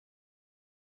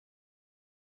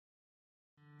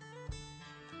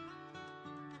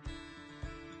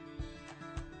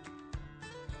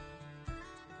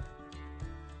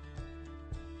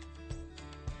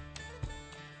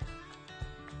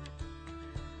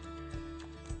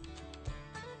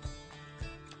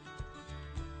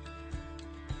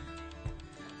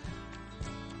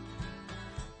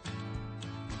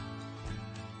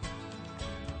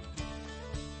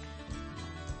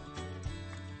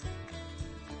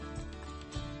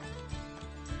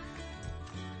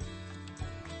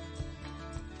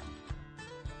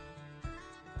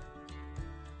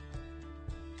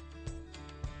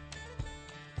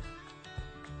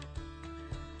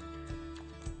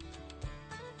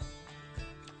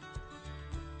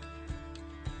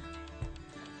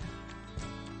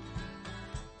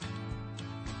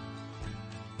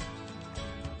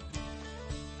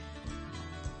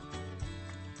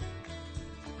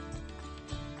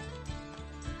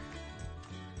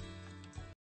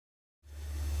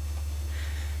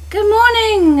Good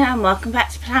morning and welcome back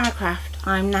to Plannercraft.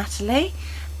 I'm Natalie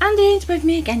and Ian's with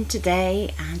me again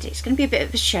today, and it's going to be a bit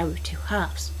of a show with two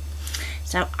halves.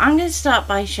 So I'm going to start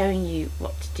by showing you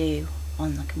what to do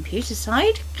on the computer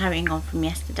side, carrying on from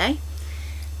yesterday,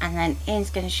 and then Ian's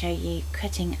going to show you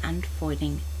cutting and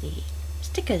foiling the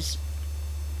stickers.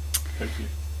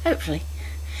 Hopefully.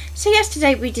 So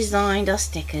yesterday we designed our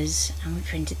stickers and we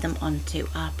printed them onto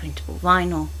our printable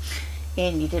vinyl.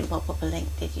 Ian, you didn't pop up a link,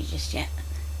 did you, just yet?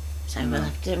 So no.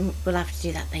 we'll have to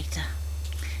do that later.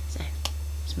 So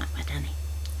smack by Danny.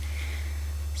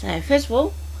 So first of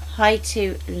all, hi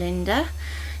to Linda.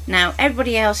 Now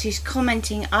everybody else who's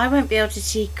commenting, I won't be able to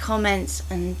see comments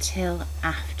until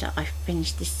after I've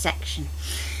finished this section.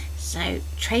 So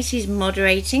Tracy's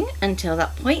moderating until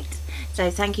that point. So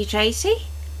thank you, Tracy,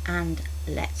 and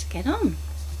let's get on.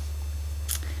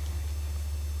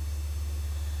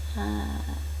 I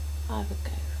would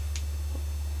go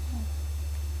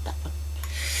that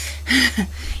one.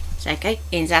 It's okay,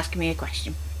 Ian's asking me a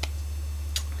question.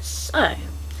 So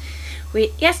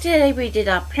yesterday we did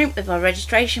our print with our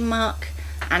registration mark,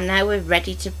 and now we're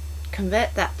ready to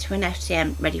convert that to an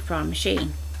FCM ready for our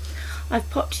machine. I've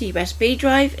popped the USB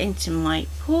drive into my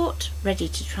port ready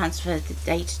to transfer the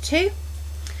data to.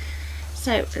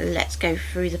 So let's go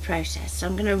through the process. So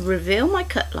I'm going to reveal my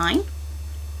cut line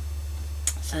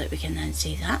so that we can then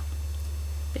see that,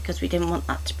 because we didn't want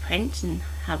that to print and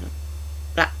have a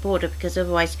black border, because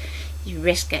otherwise you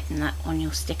risk getting that on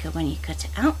your sticker when you cut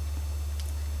it out.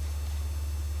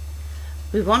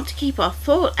 We want to keep our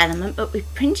foil element, but we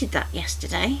printed that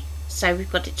yesterday, so we've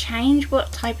got to change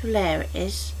what type of layer it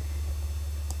is,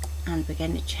 and we're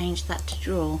going to change that to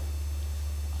draw.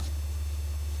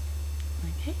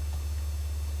 Okay.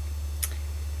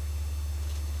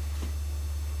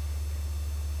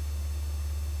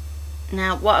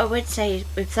 Now what I would say is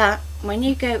with that, when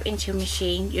you go into your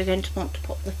machine, you're going to want to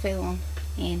put the film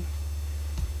in,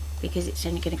 because it's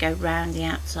only going to go round the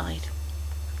outside.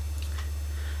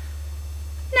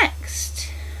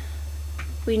 Next,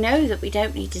 we know that we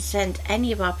don't need to send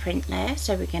any of our print layer,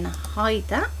 so we're going to hide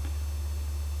that.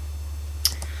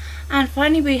 And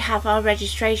finally we have our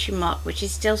registration mark, which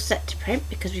is still set to print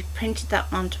because we've printed that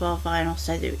onto our vinyl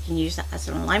so that we can use that as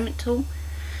an alignment tool,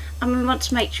 and we want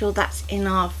to make sure that's in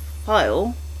our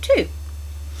file too.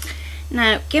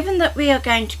 Now, given that we are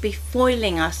going to be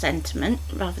foiling our sentiment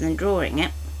rather than drawing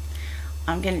it,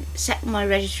 I'm going to set my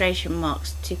registration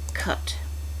marks to cut.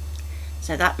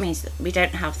 So that means that we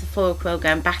don't have the foil quill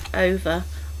going back over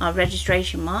our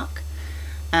registration mark,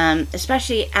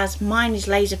 especially as mine is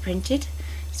laser printed.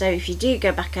 So if you do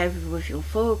go back over with your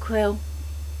foil quill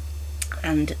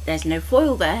and there's no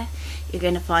foil there, you're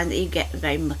going to find that you get a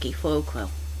very mucky foil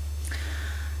quill.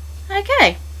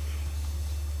 Okay.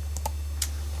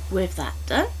 With that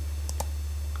done,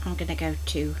 I'm going to go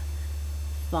to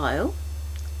File.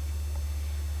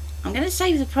 I'm going to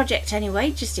save the project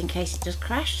anyway, just in case it does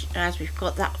crash, as we've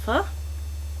got that far.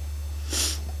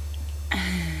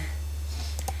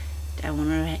 Don't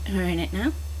want to ruin it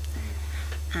now.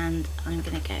 And I'm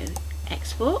going to go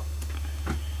Export.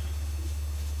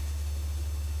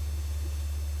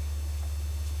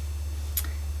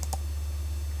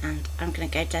 And I'm going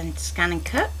to go down to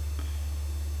ScanNCut,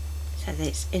 so that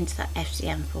it's into that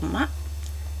FCM format.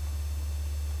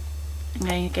 I'm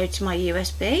going to go to my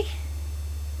USB.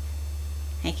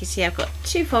 And you can see I've got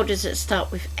two folders that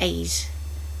start with A's.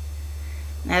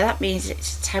 Now that means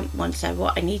it's a temp one, so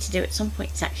what I need to do at some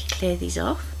point is actually clear these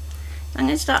off. So I'm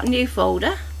going to start a new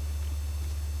folder,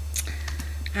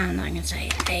 and I'm going to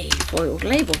say a foiled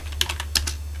label.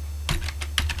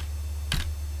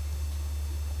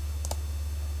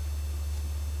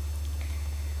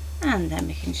 And then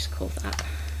we can just call that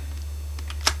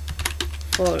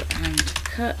Foil and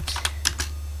Cut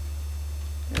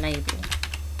Label,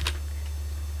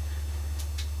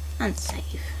 and save.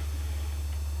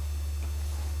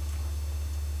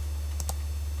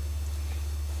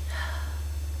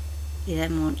 You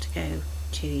then want to go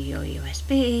to your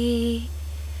USB,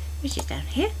 which is down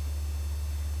here,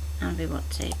 and we want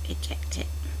to eject it.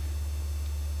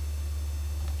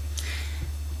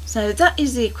 So that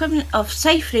is the equivalent of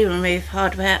safely remove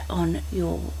hardware on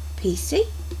your PC.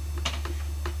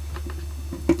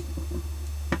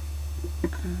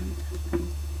 And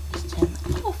just turn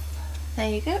that off. There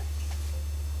you go.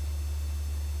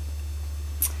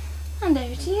 And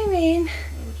over to you, Ian. Over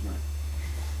to me.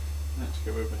 Let's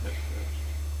go overhead first.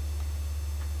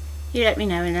 You let me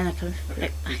know and then I can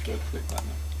flip back. Flip that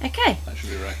now. Okay. That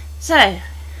should be right. So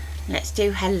let's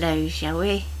do hello, shall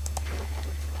we?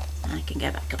 I can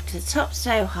go back up to the top.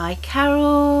 So hi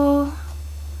Carol,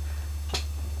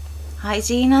 hi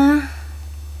Zena,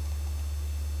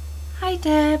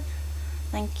 Deb.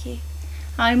 Thank you.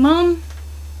 Hi Mum.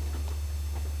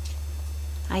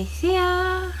 Hi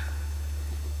Thea.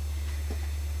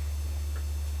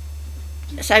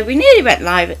 So we nearly went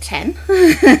live at 10.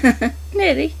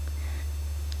 Nearly.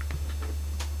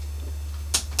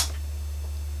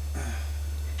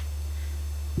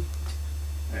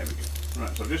 There we go.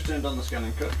 Right, so I've just turned on the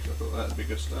ScanNCut because I thought that would be a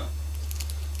good start.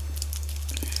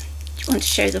 Do you want to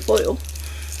show the foil?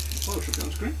 Well, it should be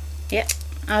on screen. Yep.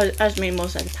 I was meaning more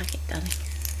so the packet, darling.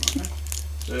 Okay.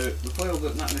 So the foil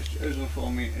that Natalie's chosen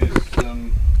for me is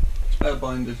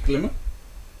Spellbinder's Glimmer.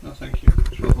 No, thank you.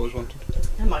 That's what I've always wanted.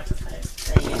 The microphone.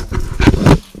 There you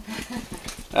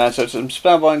go. So it's some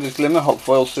Spellbinder's Glimmer hot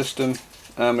foil system.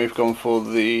 We've gone for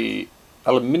the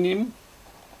aluminium.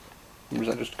 Or is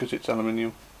that just because it's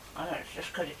aluminium? I know, it's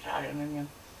just because it's aluminium.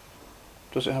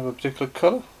 Does it have a particular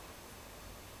colour?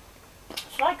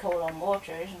 It's like all on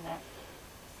water, isn't it?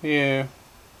 Yeah.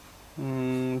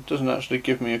 Doesn't actually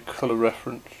give me a colour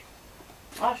reference.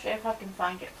 I'll see if I can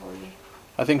find it for you.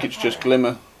 I think it's just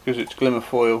Glimmer, because it's Glimmer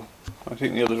foil. I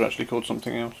think the others are actually called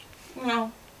something else.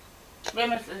 No.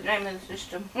 Glimmer's the name of the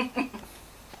system. Yeah,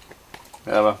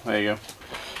 well, there you go.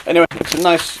 Anyway, it's a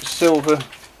nice silver,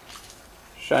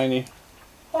 shiny,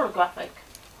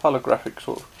 holographic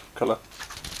sort of colour.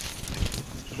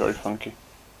 It's very funky.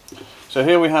 So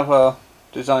here we have our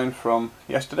design from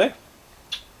yesterday.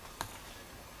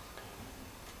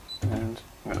 And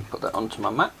I'm going to put that onto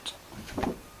my mat.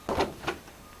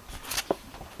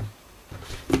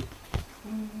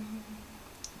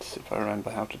 Let's see if I remember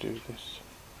how to do this.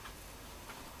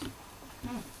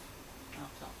 That's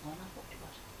not one I thought it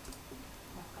was.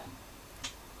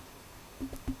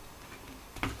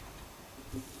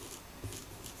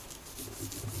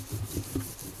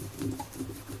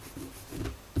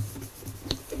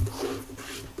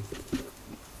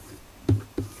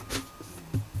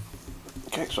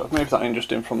 Okay, so I've moved that in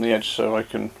just in from the edge so I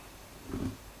can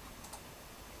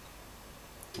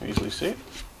easily see it.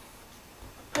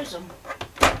 Prism.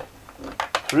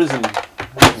 Prism.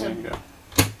 There you go.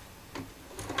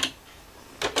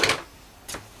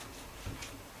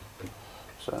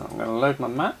 So I'm going to load my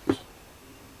mat.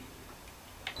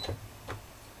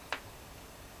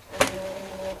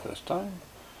 First time.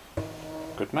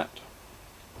 Good mat.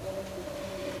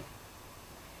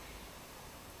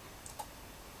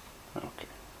 Okay.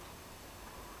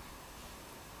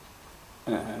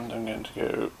 And I'm going to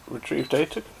go retrieve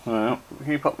data. Well,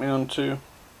 can you pop me onto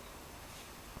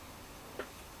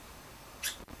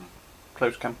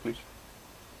close camp, please?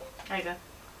 There you go.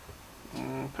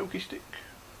 Pokey stick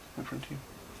in front of you.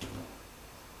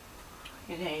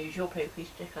 You're going to use your pokey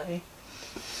stick, are you?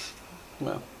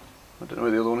 Well, I don't know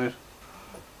where the other one is.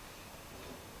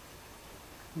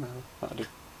 No, that'll do.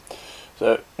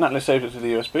 So Natalie saved it to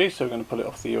the USB, so we're going to pull it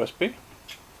off the USB.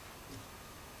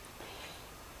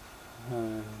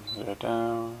 Go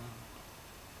down.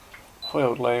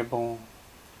 Foiled label.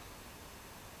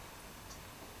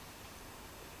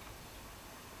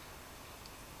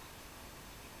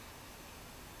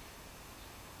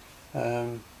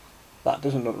 That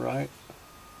doesn't look right.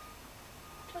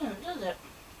 Doesn't, does it?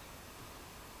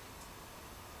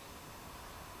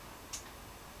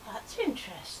 That's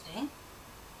interesting.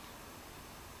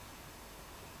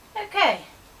 Okay.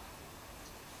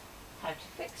 How to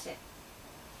fix it.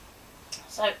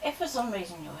 So, if for some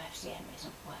reason your FCM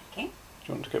isn't working, Do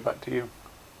you want to go back to you?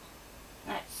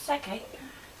 that's okay.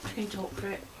 I can talk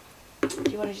through it.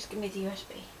 Do you want to just give me the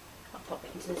USB? I'll pop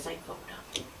it into the same folder.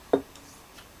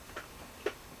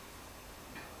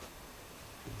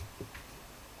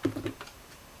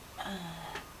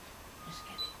 Just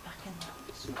get it back in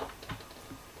that spot.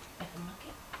 If I'm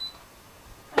lucky.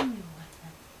 And you like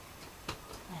that.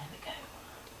 There we go.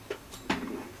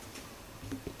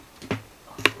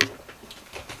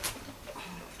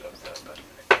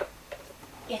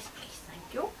 Yes, please, thank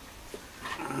you.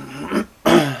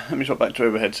 Let me swap back to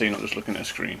overhead so you're not just looking at a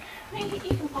screen. You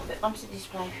can pop it onto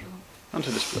display if you want.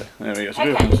 Onto display. There we go. So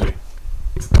Okay. do it, see.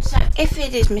 So, if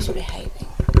it is misbehaving,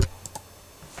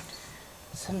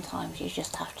 sometimes you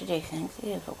just have to do things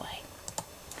the other way.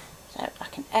 So, I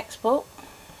can export.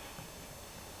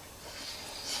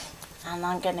 And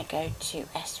I'm going to go to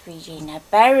SVG. Now,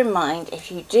 bear in mind,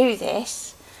 if you do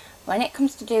this, when it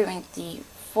comes to doing the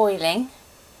foiling,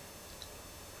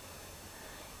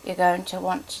 you're going to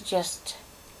want to just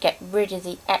get rid of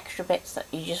the extra bits that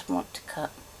you just want to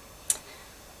cut.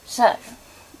 So,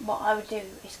 what I would do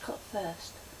is cut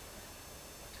first.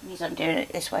 That means I'm doing it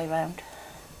this way round.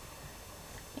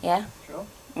 Yeah? Sure.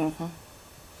 So,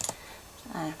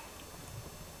 and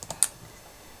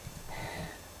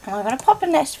I'm going to pop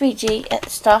an SVG at the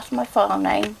start of my file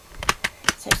name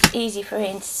so it's easy for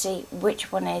Ian to see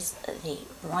which one is the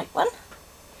right one.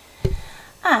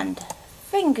 And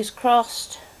fingers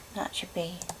crossed that should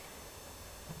be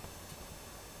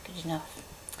good enough.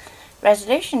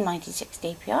 Resolution 96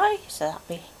 dpi, so that'll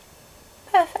be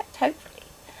perfect hopefully.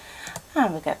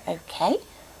 And we go OK.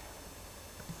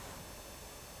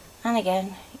 And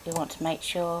again, you want to make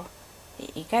sure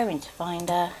that you go into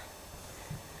Finder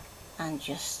and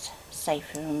just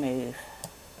safely remove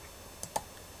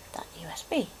that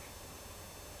USB.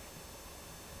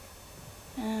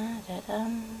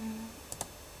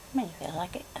 When you feel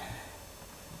like it.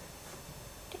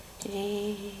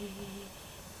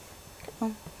 Come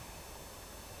on.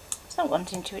 It's not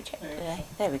wanting to eject today.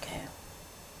 There we go.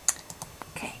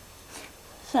 Okay.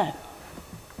 So.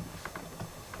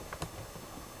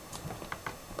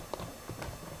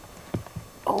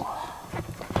 Oh.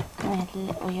 I had a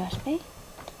little USB.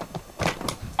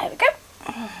 There we go.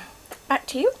 Back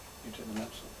to you. You turn the mouse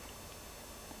off.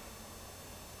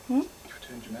 Hmm? You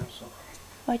turned your mouse off.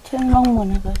 I turned the wrong one,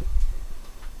 have I?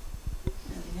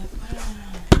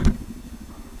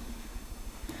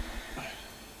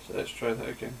 So let's try that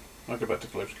again. I'll go back to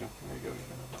close cam. There you go.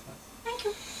 Thank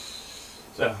you.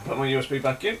 So, put my USB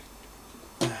back in.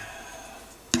 And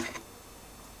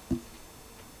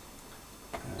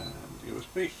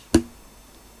USB.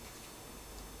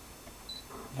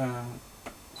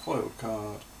 Foil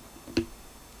card.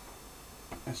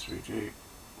 SVG.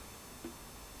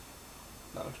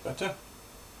 That looks better.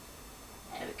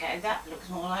 There we go, that looks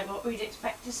more like what we'd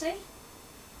expect to see.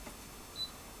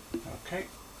 Okay.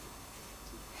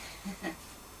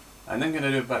 And then going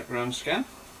to do a background scan.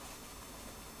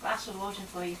 Glass of water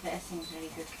for you first thing's really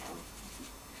good, Kel.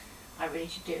 I really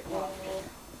should do it more often.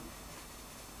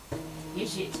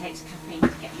 Usually it takes caffeine to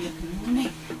get you up in the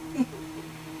morning.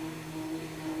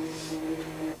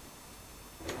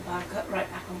 But I've got right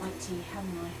back on my tea,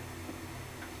 haven't I?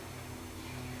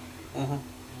 Mm-hmm.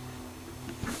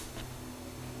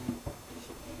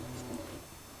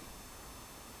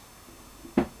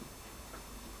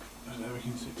 There we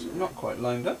can see it's not quite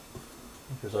lined up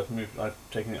because I've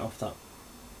taken it off that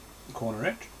corner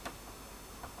edge.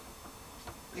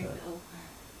 So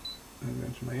I'm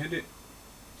going to my edit.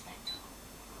 Select all.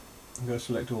 I'm going to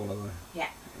select all of them.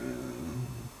 Yeah.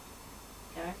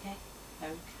 Go okay.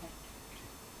 Okay.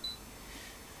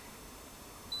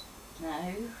 No.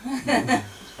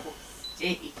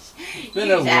 Jeez. It's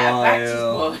been a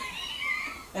while.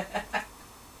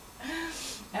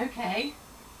 Okay.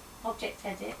 Object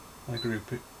edit. I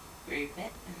group it. Group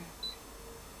it.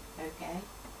 Okay.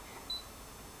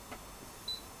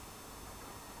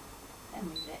 Then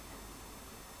move it.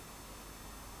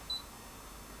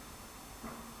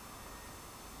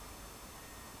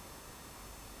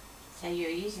 So you're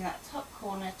using that top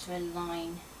corner to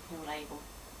align your label.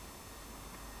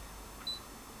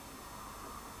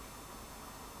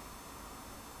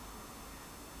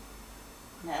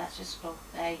 No, that's just scroll.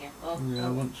 There you go. Oh, Yeah, I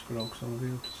want scroll because I want to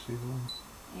be able to see the one.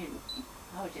 I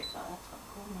would do it like that top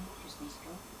corner. You just need to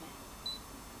go up a bit.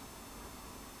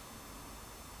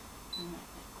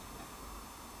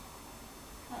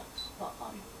 That looks spot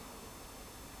on.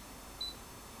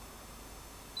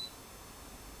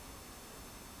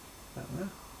 That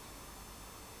there.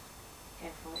 Go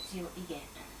for it, see what you get.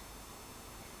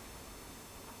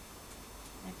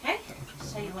 Okay,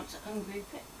 so you want to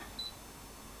ungroup it.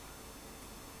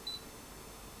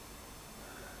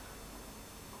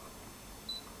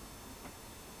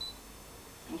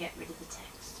 And get rid of the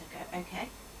text. So go OK.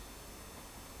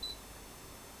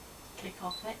 Click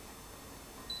off it.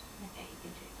 Okay, you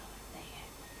can do it like that. There you go.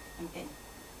 And bin.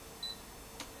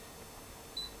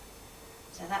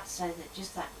 So that's so that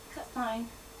just that cut line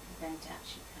is going to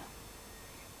actually cut.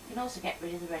 You can also get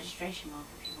rid of the registration mark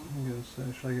if you want. I'm going to say,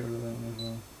 should I get rid of that one as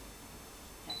well?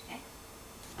 Okay.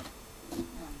 And,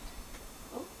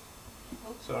 oh.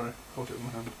 Sorry, caught it in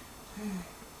my hand.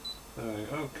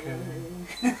 Okay.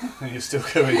 You're still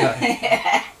going down.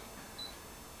 Yeah.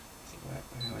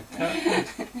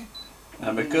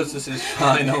 And because this is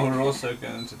final, we're also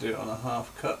going to do it on a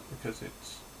half cut because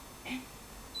it's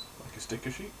like a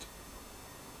sticker sheet.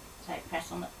 So press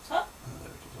on at the top. Oh,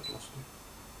 there it is, I've lost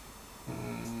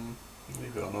it.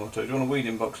 Leave it on auto. Do you want a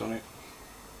weeding box on it?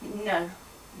 No,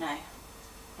 no.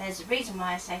 There's a reason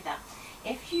why I say that.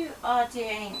 If you are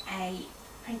doing a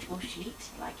printable sheet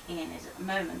like Ian is at the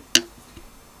moment,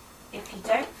 if you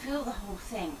don't fill the whole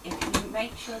thing, if you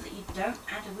make sure that you don't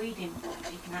add a weeding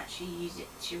box, you can actually use it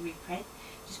to reprint.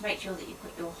 Just make sure that you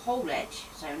put your whole edge,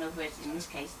 so in other words in this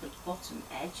case the bottom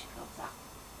edge of that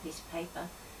piece of paper,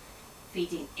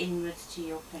 feeding inwards to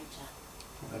your printer.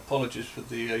 Apologies for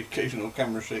the occasional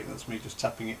camera shake. That's me just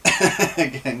tapping it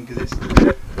again because it's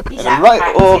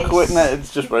Practice. awkward. No,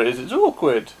 it's just where it is. It's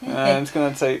awkward, and it's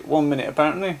going to take 1 minute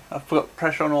apparently. I've put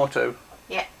pressure on auto.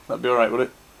 Yeah. That'd be all right, would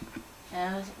it?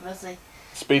 We'll see.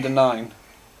 Speed of 9.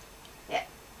 Yeah.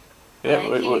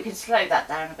 Yeah. You can slow that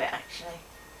down a bit actually.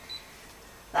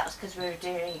 That was because we were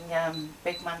doing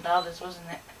big mandalas, wasn't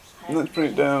it? So Let's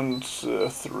bring it down to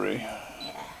 3.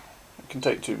 Yeah. It can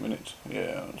take 2 minutes.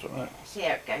 Yeah, that's all right. Yeah, see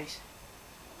how it goes.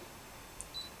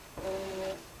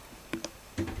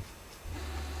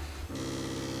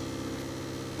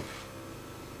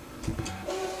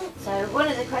 So one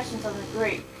of the questions on the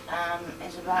group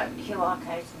is about QR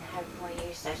codes and how can we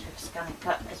use those with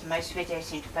ScanNCut, as most videos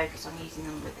seem to focus on using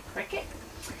them with the Cricut.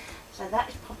 So that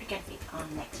is probably going to be our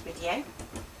next video.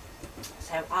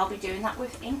 So I'll be doing that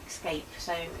with Inkscape.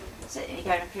 So certainly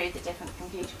going through the different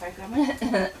computer programs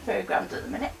at the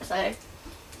minute. So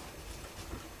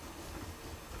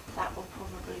that will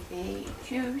probably be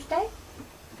Tuesday.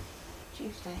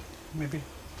 Maybe.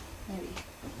 Maybe.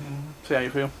 See how you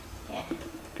feel. Yeah.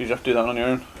 Because you have to do that on your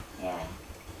own. Yeah.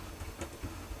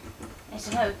 It's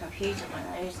another computer one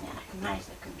though, isn't it? I can manage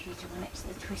the computer when it's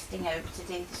the twisting over to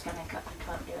do the ScanNCut. I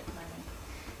can't do at the moment.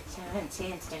 So I don't see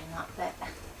him doing that bit.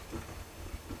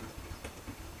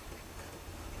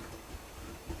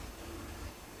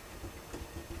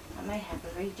 I may have a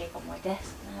rejig on my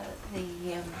desk now that the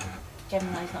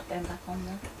Gemini's not going back on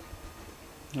there.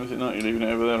 Was it not? You're leaving it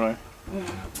over there, right?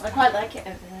 I quite like it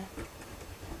over there.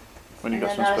 When you And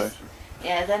got then some space.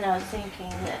 Yeah, then I was thinking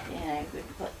that, you know,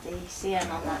 we'd put the CN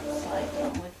on that side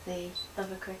along with the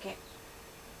other Cricut.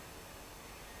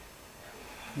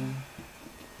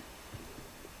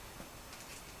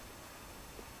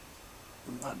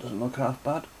 That doesn't look half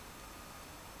bad.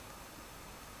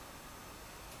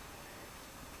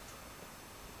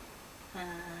 Do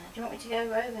you want me to go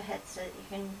overhead so that you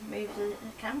can move the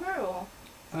camera, or?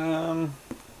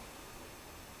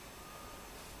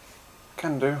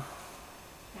 Can do.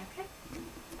 Okay.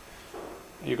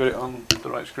 You got it on the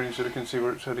right screen so we can see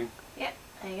where it's heading. Yep,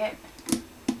 there you go.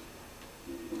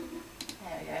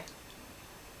 There we go.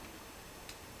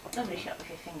 Lovely shot with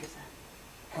your fingers there.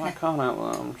 I can't help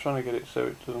that. I'm trying to get it so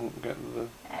it doesn't get the...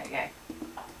 There we go.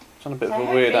 It's on a bit So of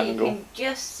a weird hopefully angle. you can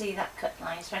just see that cut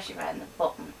line, especially around the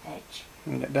bottom edge.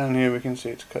 And down here we can see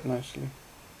it's cut nicely.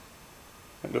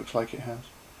 It looks like it has.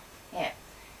 Yeah.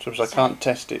 So I can't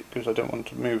test it because I don't want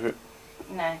to move it.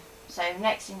 No. So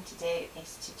next thing to do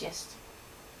is to just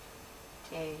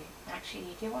do... Actually,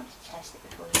 you do want to test it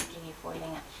before you do your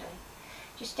foiling, actually.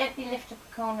 Just gently lift up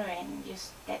a corner in and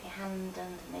just get your hand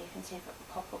underneath and see if it will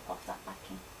pop up off that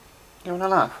backing. You want to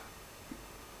laugh?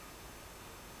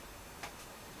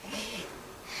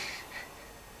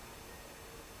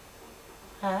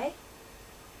 Hi.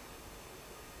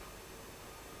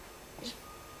 Just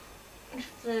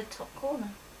the top corner.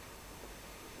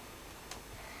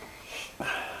 So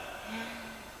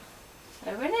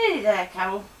we're nearly there,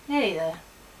 Carol. Nearly there.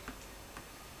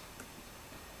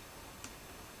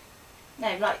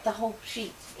 No, like the whole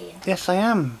sheet, Ian. Yes, I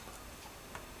am.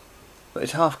 But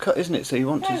it's half cut, isn't it? So you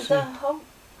want to No, see... the whole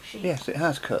sheet. Yes, it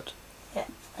has cut. Yeah,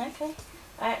 okay.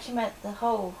 I actually meant the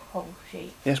whole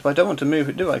sheet. Yes, but I don't want to move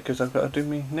it, do I? Because I've got to do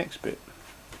my next bit.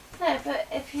 No, but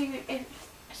as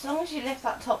long as you lift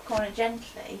that top corner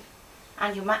gently,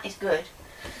 and your mat is good,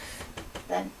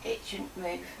 then it shouldn't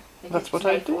move. That's what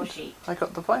I did. I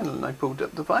got the vinyl and I pulled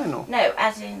up the vinyl. No,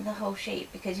 as in the whole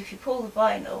sheet, because if you pull the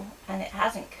vinyl and it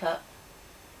hasn't cut,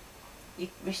 you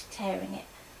risk tearing it.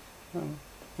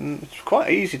 It's quite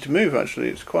easy to move, actually.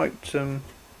 It's quite... I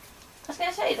was going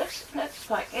to say, it looks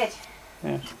quite good.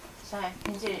 Yes. So,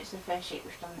 considering it's the first sheet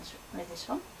we've done with this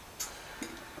one.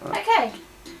 Right. Okay,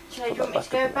 so do you want me to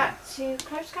go bit back to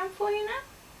close scan for you now?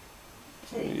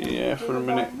 So that you can Yeah, do for a the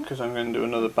minute, vinyl? because I'm going to do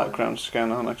another background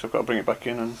scan, aren't I? 'Cause I've got to bring it back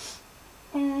in and...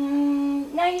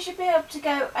 No, you should be able to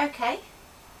go okay.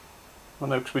 Well,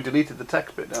 no, because we deleted the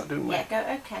text bit out, didn't we? Yeah, go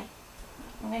okay.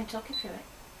 I'm going to talk you through it.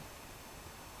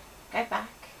 Go back.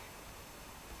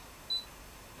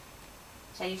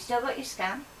 So you've still got your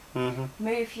scan.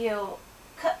 Move your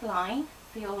cut line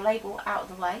for your label out of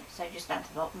the way, so just down to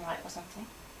the bottom right or something.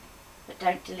 But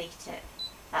don't delete it.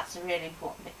 That's a really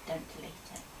important bit, don't delete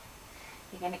it.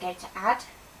 You're going to go to Add,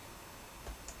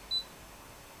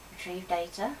 Retrieve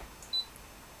Data,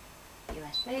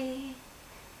 USB,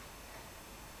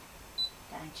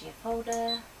 down to your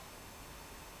folder,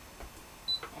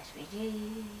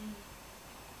 SVG,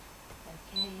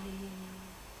 OK.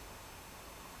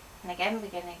 And again, we're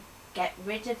going to get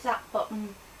rid of that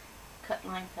bottom cut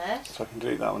line first. So I can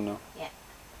delete that one now. Yeah.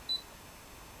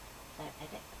 So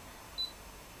edit.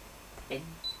 bin.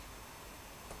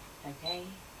 Okay,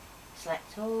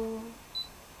 select all.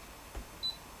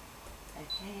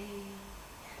 Okay,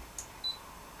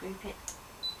 group it,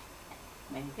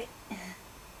 move it.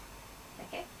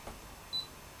 Okay.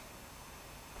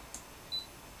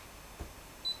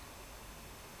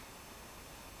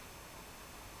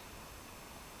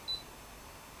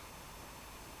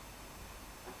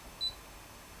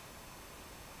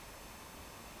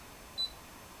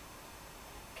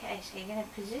 Okay, so you're going to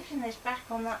position this back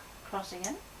on that cross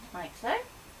again, like so.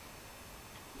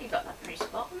 You've got that pretty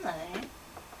spot on there, don't you?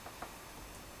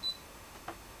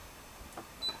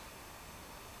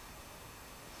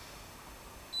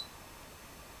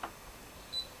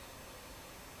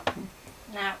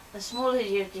 Now, the smaller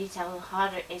your detail, the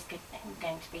harder it is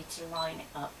going to be to line it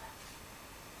up.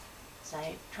 So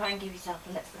try and give yourself a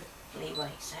little bit of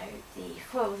leeway. So the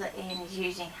foil that Ian is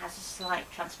using has a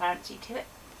slight transparency to it.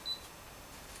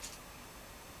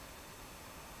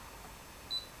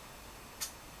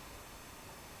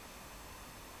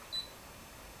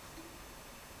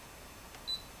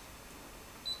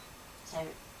 So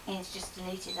Ian's just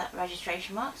deleted that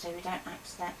registration mark so we don't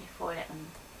accidentally foil it and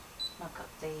knock up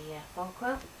the foil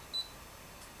quill.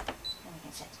 Then we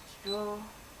can set it to draw.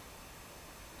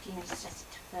 Do you need to set it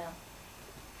to fill?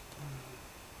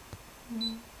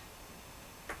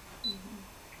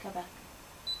 Go back.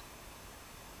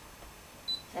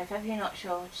 So if ever you're not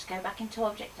sure, just go back into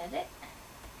Object Edit,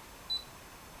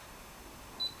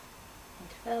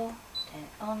 into Fill, turn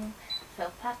it on,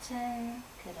 Fill Pattern,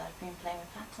 because I've been playing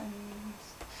with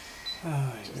patterns.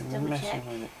 Oh, Just you've double been messing check.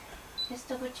 with it. Just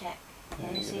double check.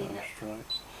 Yeah, You see you get that?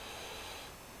 stripes.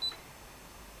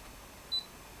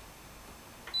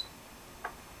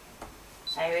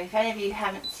 So if any of you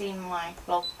haven't seen my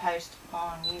blog post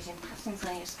on using patterns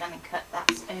on your ScanNCut,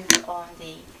 that's over on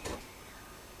the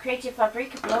Creative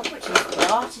Fabrica blog, which is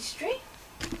for artistry,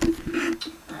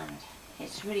 and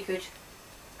it's a really good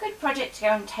project to go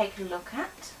and take a look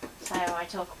at. So I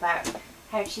talk about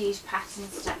how to use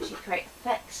patterns to actually create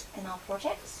effects in our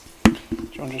projects. Do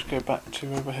you want to just go back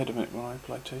to overhead a minute when I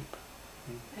apply tape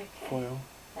and Okay. foil?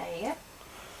 There you go.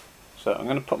 So I'm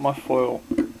going to put my foil.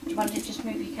 Do you want to just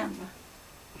move your camera?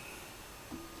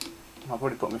 I've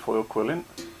already put my foil quill in.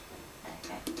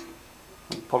 Okay.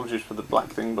 Apologies for the black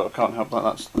thing, but I can't help that.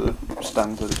 That's the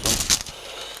standard one.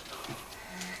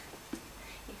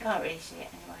 You can't really see it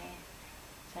anyway.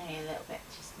 It's only a little bit,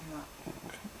 just in that.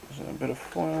 Okay. There's a bit of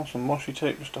foil, some washi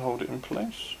tape just to hold it in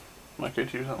place. Am I okay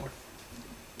to use that one?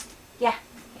 Yeah.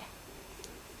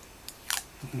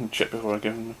 Check before I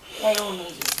give them. They all need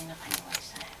using up anyway,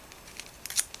 so.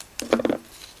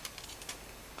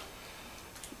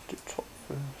 Do top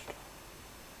first.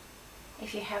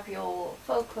 If you have your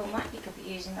foil quill mat, you could be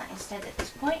using that instead at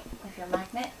this point with your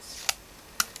magnets.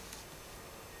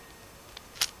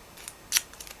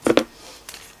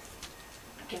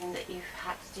 Given that you've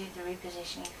had to do the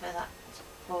repositioning for that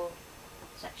foil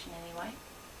section anyway.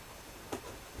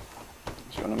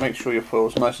 So you want to make sure your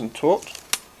foil's nice and taut,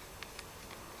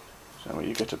 so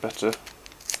you get a better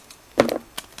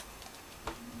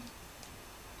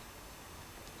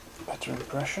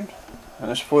impression. And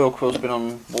this foil quill's been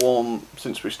on warm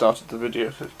since we started the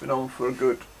video, so it's been on for a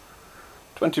good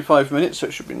 25 minutes, so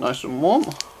it should be nice and warm.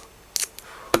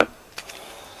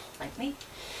 Like me.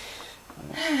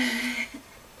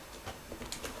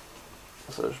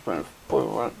 So just putting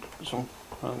foil around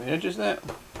the edges there.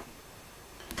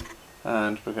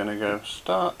 And we're going to go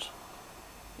start.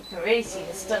 You can really see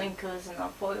the stunning colours in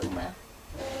that foil now.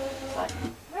 It's like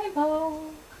rainbow.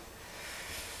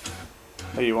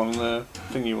 Are you on the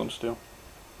thing you want still?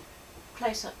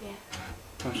 Close up, yeah.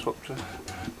 Can I swap to?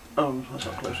 Oh, that's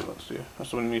not close up, that's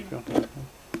the one you need to be on.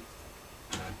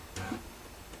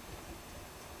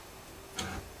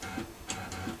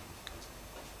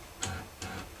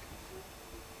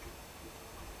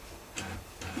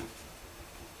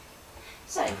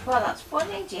 So while that's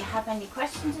foiling, do you have any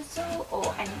questions at all,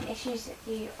 or any issues that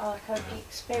you are currently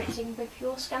experiencing with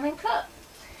your ScanNCut?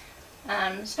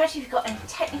 Especially if you've got any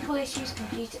technical issues,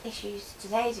 computer issues,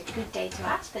 today is a good day to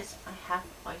ask, as I have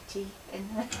IT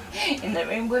in the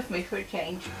room with me for a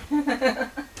change.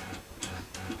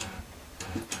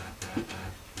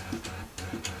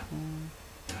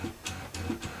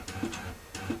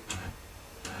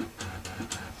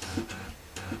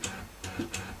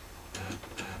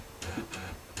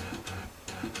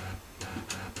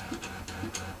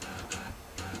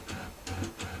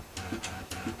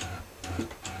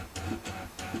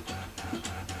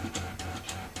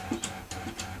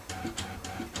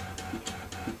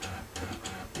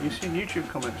 You seen YouTube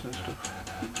comments and stuff?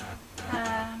 No,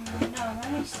 I'm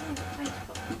only seeing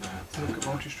Facebook comments. Look at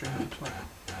my multi-stream at the top.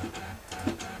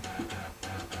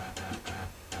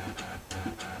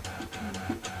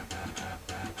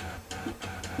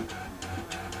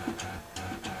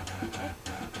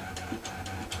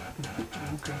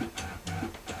 Okay.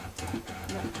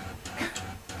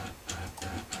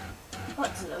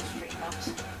 What's a little street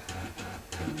box?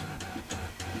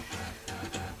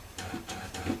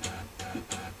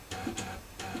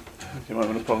 You might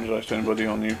want to apologise to anybody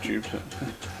on YouTube. So.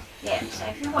 Yeah, so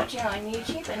if you're watching on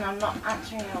YouTube and I'm not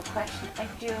answering your question, I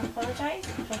do apologise.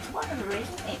 For whatever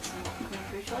reason, it's not coming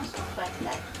through to us for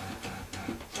today.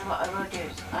 So what I will do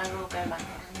is I will go back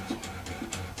and check it.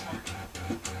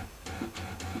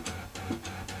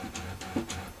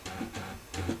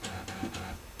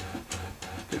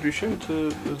 Did we show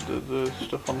the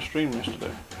stuff on stream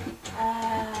yesterday?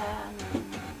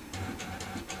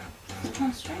 Stuff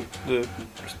on stream? The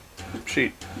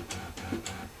sheet.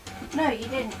 No, you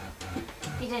didn't.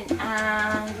 You didn't.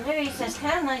 And Louis says,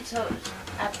 can I talk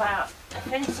about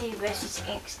Affinity versus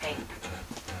Inkscape?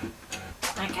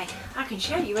 Okay, I can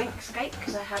show you Inkscape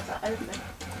because I have that open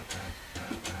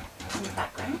in the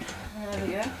background. There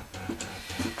we go.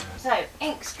 So,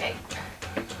 Inkscape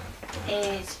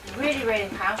is really, really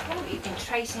powerful. You can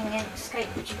trace in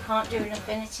Inkscape, which you can't do in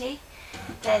Affinity.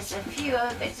 There's a few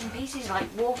other bits and pieces like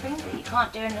warping that you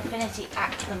can't do in Affinity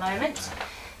at the moment.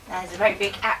 There's a very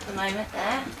big at the moment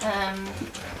there.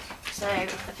 So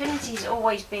Affinity is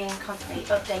always being constantly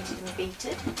updated and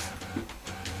beated.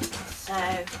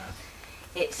 So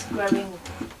it's growing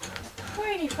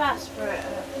pretty fast for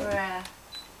a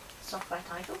software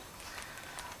title.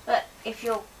 But if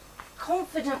you're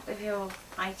confident with your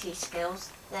IT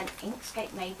skills, then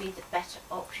Inkscape may be the better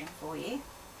option for you.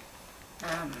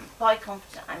 By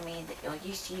confident I mean that you're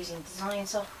used to using design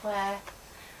software,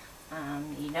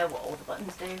 you know what all the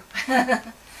buttons do,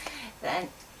 then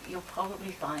you'll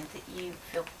probably find that you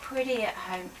feel pretty at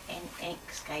home in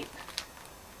Inkscape.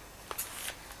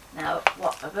 Now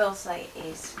what I will say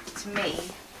is, to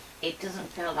me, it doesn't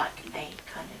feel like a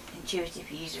kind of intuitive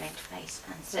user interface,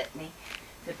 and certainly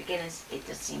for beginners it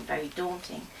does seem very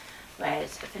daunting,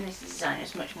 whereas Affinity Designer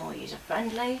is much more user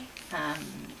friendly.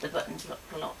 The buttons look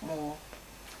a lot more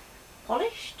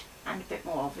polished and a bit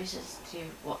more obvious as to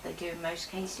what they do in most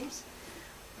cases.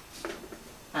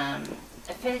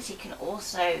 Affinity can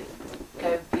also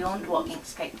go beyond what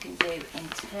Inkscape can do in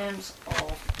terms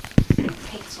of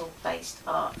pixel based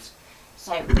art.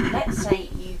 So let's say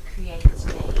you create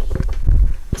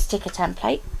a sticker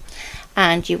template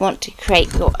and you want to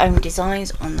create your own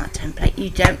designs on that template.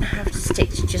 You don't have to stick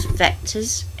to just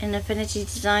vectors in Affinity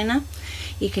Designer.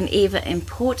 You can either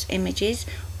import images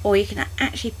or you can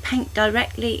actually paint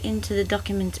directly into the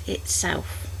document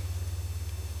itself.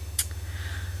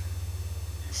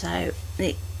 So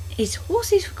it is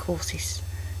horses for courses.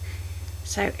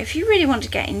 So if you really want to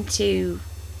get into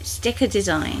sticker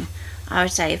design, I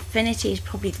would say Affinity is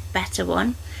probably the better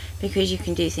one, because you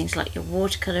can do things like your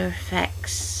watercolor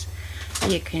effects,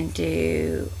 you can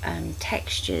do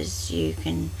textures, you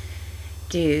can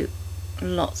do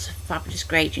lots of fabulous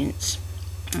gradients.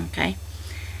 Okay.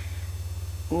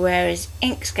 Whereas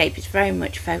Inkscape is very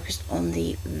much focused on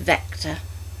the vector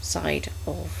side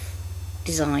of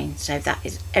design. So that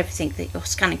is everything that your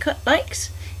ScanNCut likes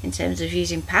in terms of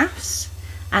using paths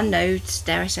and nodes,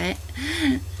 dare I say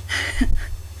it.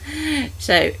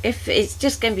 So if it's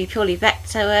just going to be purely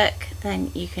vector work,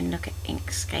 then you can look at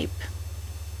Inkscape.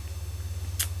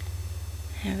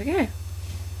 There we go.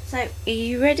 So are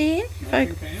you ready, Ian? If I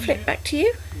flip back to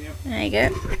you? Yep. There you go.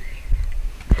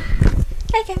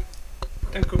 Okay.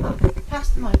 Pass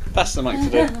the mic. Pass the mic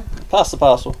today. Pass the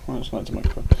parcel. Oh, it's not the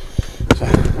microphone. So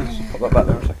let's put that back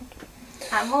there a second.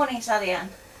 Morning, Sally Ann.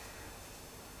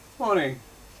 Morning.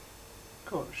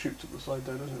 God, it shoots at the side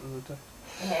there, doesn't it, with the day?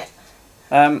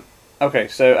 Yeah. Okay,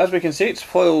 so as we can see, it's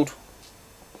foiled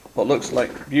what looks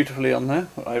like beautifully on there.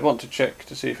 I want to check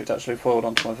to see if it's actually foiled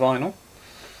onto my vinyl.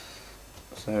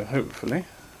 So hopefully,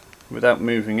 without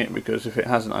moving it, because if it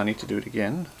hasn't I need to do it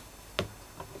again.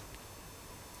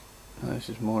 This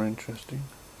is more interesting.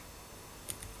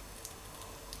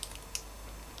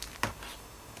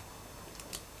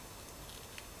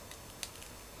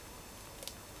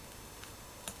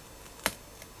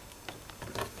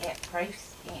 Yeah,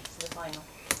 proofs into the vinyl.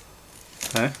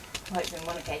 Okay. Might have been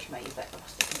one occasion where you bet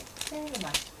lost it. Never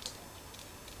mind.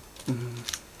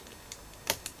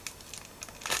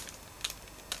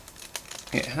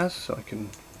 It has, so I can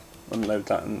unload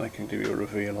that and I can give you a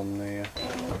reveal on the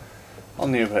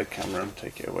overhead camera and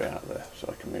take it away out there, so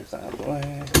I can move that out of the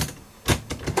way.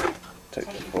 Take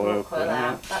the foil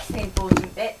out. That's the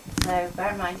important bit, so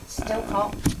bear in mind it's still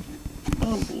hot.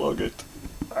 Unplug it.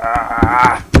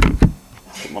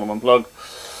 Put one on one plug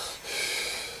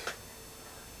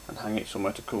and hang it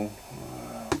somewhere to cool.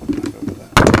 Over there.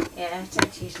 Yeah, I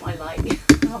tend to use my light,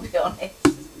 I'll be honest. Let's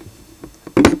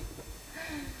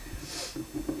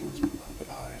put that a bit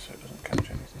higher so it doesn't catch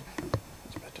anything.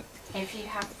 That's better. If you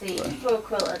have the floor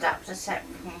quilt adapter set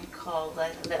from Carl,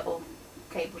 there's a little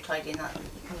cable tied in that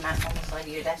you can mount on the side of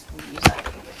your desk and use that.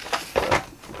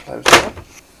 Close that up.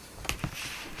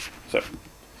 So,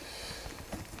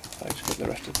 let's get the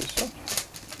rest of this up.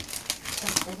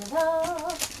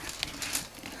 Da-da-da-da.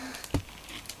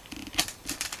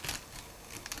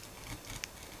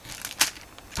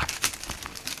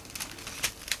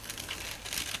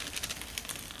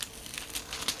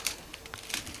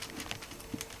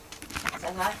 So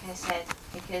like I said,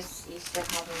 because you still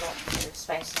have a lot of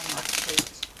space on that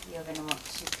sheet, you're going to want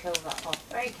to peel that off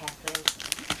very carefully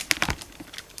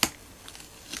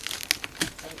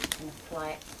so you can apply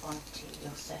it onto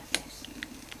your surface.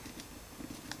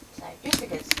 So just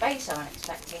because of space, I'm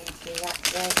expecting to do that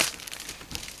today.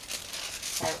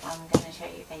 So I'm going to show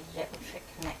you a little trick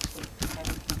next week how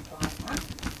we can apply that.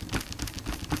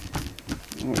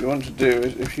 What you want to do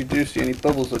is, if you do see any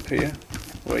bubbles appear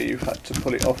where you've had to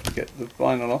pull it off to get the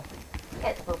vinyl off,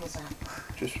 Get the bubbles out.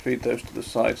 just feed those to the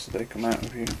side so they come out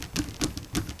of you.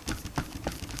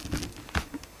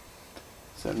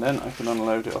 So then I can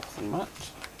unload it off the mat.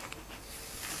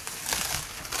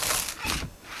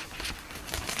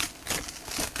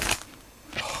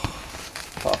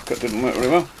 Half cut didn't work very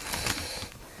well.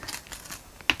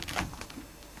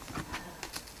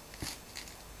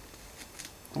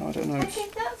 Oh, I don't know. I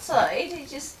did that side, it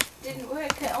just didn't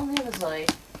work on the other side.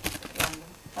 Random.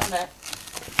 Oh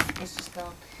no, it's just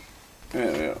gone.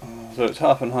 Yeah, yeah. So it's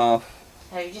half and half.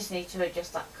 So you just need to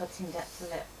adjust that cutting depth a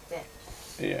little bit.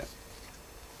 Yeah.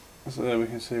 So there we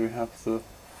can see we have the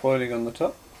foiling on the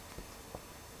top.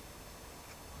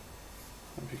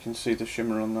 If you can see the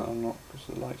shimmer on that or not, because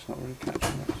the light's not really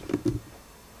catching it.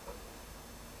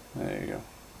 There you go. You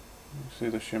can see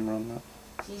the shimmer on that.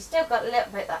 So you've still got a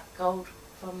little bit of that gold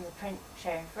from the print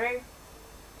showing through.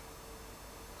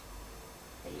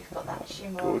 But you've got that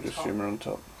shimmer on Gorgeous top. shimmer on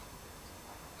top.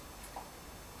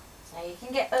 So you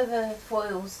can get other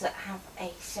foils that have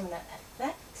a similar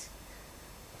effect.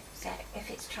 So if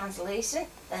it's translucent,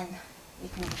 then you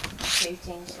can do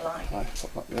things like Pop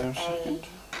that there a a second.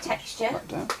 texture That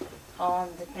down. on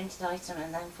the printed item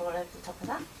and then foil over the top of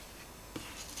that.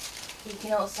 You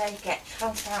can also get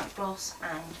transparent gloss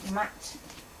and matte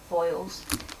foils.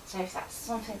 So if that's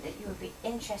something that you would be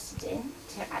interested in,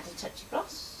 to add a touch of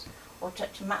gloss or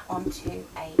touch of matte onto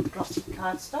a glossy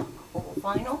cardstock or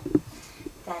vinyl,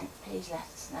 then please let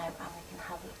us know and we can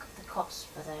have a look at the cost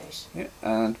for those. Yeah,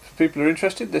 and for people who are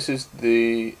interested, this is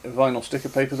the vinyl sticker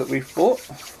paper that we've bought.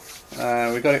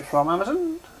 We got it from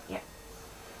Amazon. Yep.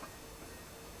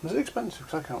 Was it expensive?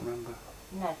 Because I can't remember.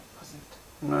 No, it wasn't.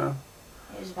 No.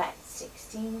 It was about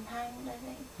 £16, I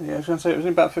think. Yeah, I was going to say it was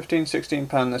about £15–16.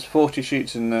 There's 40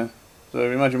 sheets in there.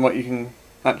 So imagine what you can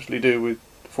actually do with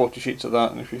 40 sheets of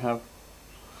that, and if you have.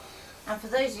 And for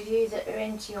those of you that are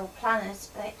into your planners,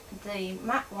 the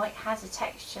matte white has a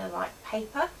texture like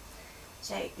paper,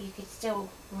 so you could still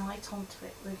write onto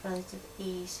it with relative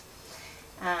ease.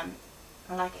 And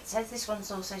like it says, this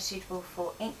one's also suitable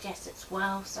for inkjet as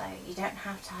well, so you don't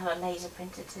have to have a laser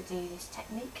printer to do this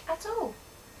technique at all.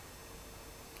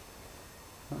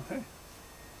 Okay.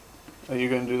 Are you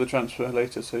going to do the transfer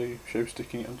later, so you show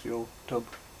sticking it onto your tub?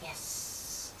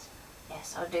 Yes,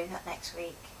 yes, I'll do that next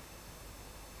week.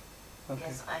 Okay.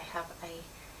 Because I have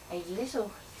a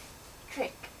little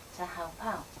trick to help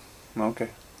out. Okay.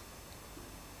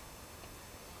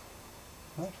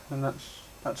 Right, and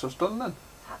that's us done then.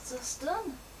 That's us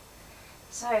done.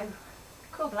 So,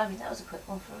 cool, blimey, that was a quick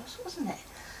one for us, wasn't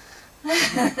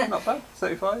it? Not bad.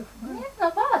 35. Yeah,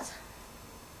 not bad.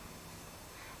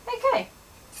 Okay,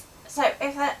 so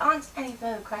if there aren't any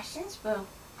further questions, we'll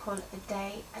call it a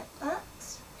day at that.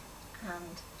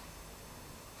 And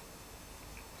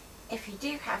if you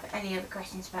do have any other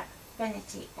questions about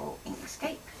Affinity or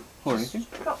Inkscape, Or just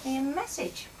anything. drop me a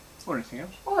message. Or anything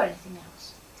else. Or anything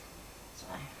else. So,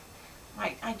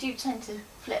 I do tend to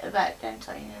flit about, don't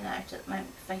I, in and out at the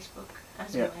moment, Facebook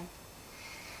as Yeah. well.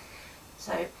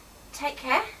 So, take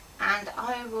care, and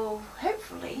I will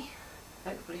hopefully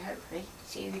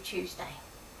see you Tuesday.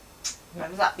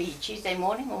 Whether that be Tuesday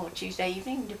morning or Tuesday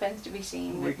evening, depends to be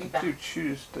seen. We With me could back. do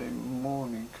Tuesday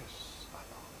morning, because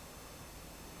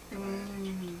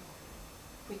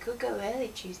We could go early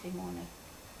Tuesday morning.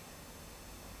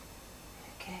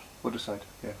 Okay. we'll decide.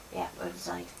 Yeah. Yeah, we'll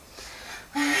decide.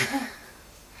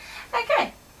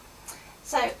 Okay.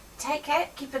 So, take care,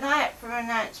 keep an eye out for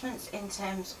announcements in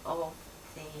terms of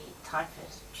the time for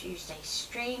Tuesday's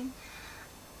stream,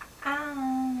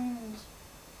 and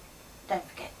don't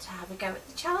forget to have a go at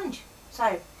the challenge.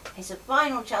 So it's a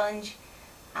vinyl challenge,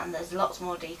 and there's lots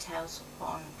more details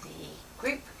on the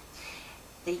group.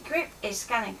 The group is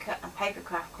ScanNCut and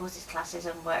Papercraft courses, classes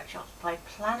and workshops by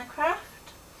Plannercraft.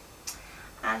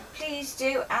 And please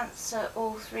do answer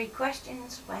all 3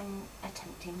 questions when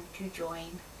attempting to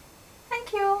join.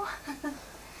 Thank you.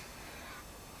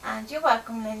 And you're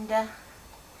welcome, Linda.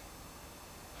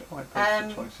 White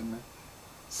paper twice in there.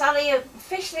 Sally,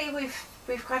 officially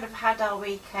we've kind of had our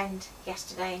weekend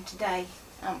yesterday and today,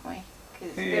 haven't we? 'Cause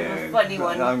it's a bit of a funny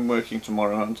one. I'm working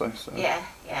tomorrow, aren't I? So.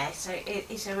 Yeah. So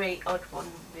it's a really odd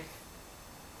one with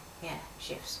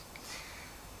shifts.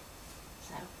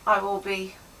 So I will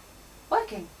be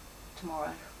working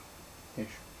tomorrow.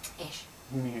 Ish.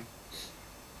 Yeah.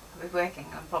 I'll be working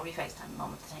and probably FaceTime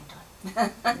Mum at the same time.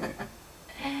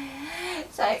 Yeah.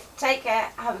 So take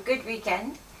care, have a good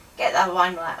weekend, get that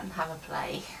vinyl out and have a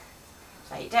play.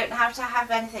 So you don't have to have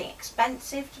anything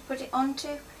expensive to put it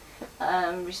onto.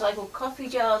 Recycled coffee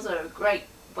jars are a great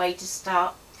way to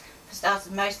start. For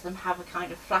starters, most of them have a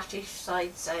kind of flattish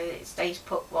side so it stays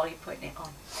put while you're putting it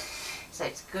on. So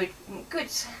it's good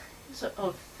sort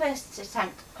of first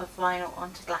attempt of vinyl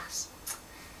onto glass.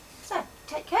 So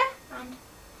take care and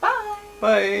bye.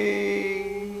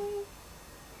 Bye.